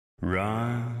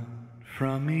Run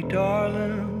from me,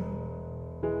 darling.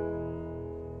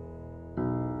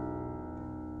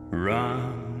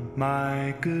 Run,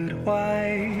 my good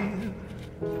wife.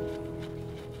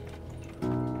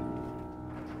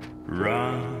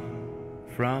 Run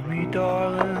from me,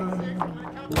 darling.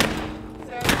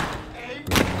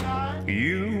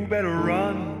 You better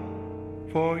run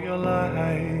for your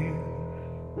life.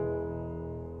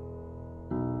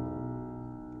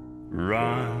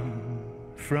 Run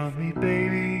from me,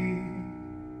 baby.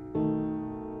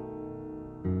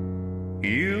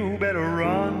 You better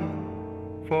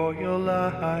run for your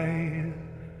life.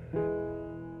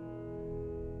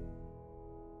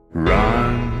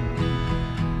 Run.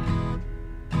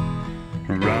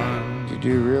 Run. Did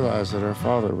you realize that our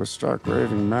father was stark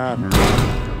raving mad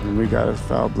and we got his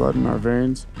foul blood in our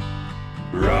veins?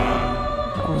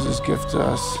 Run. That was his gift to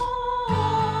us.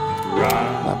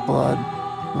 Run. That blood.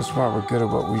 That's why we're good at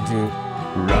what we do.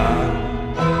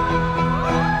 Run.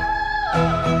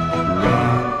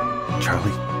 Run.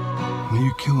 Charlie, when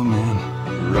you kill a man,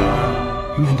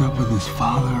 Run. you end up with his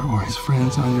father or his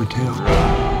friends on your tail.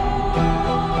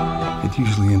 It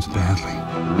usually ends badly.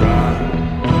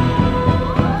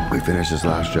 We finished this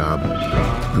last job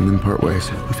and then part ways.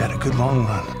 We've had a good long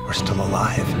run. We're still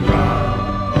alive.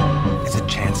 It's a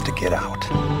chance to get out.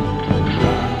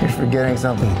 You're forgetting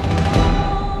something.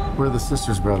 We're the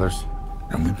Sisters Brothers,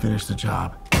 and we finished the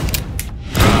job.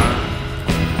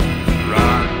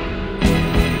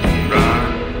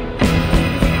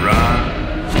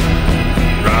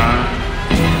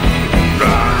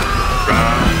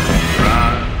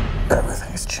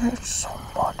 Everything's changed so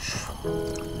much.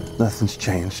 Nothing's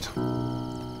changed.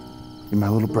 You're my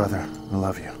little brother. I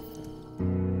love you.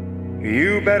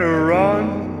 You better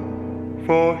run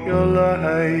for your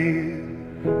life.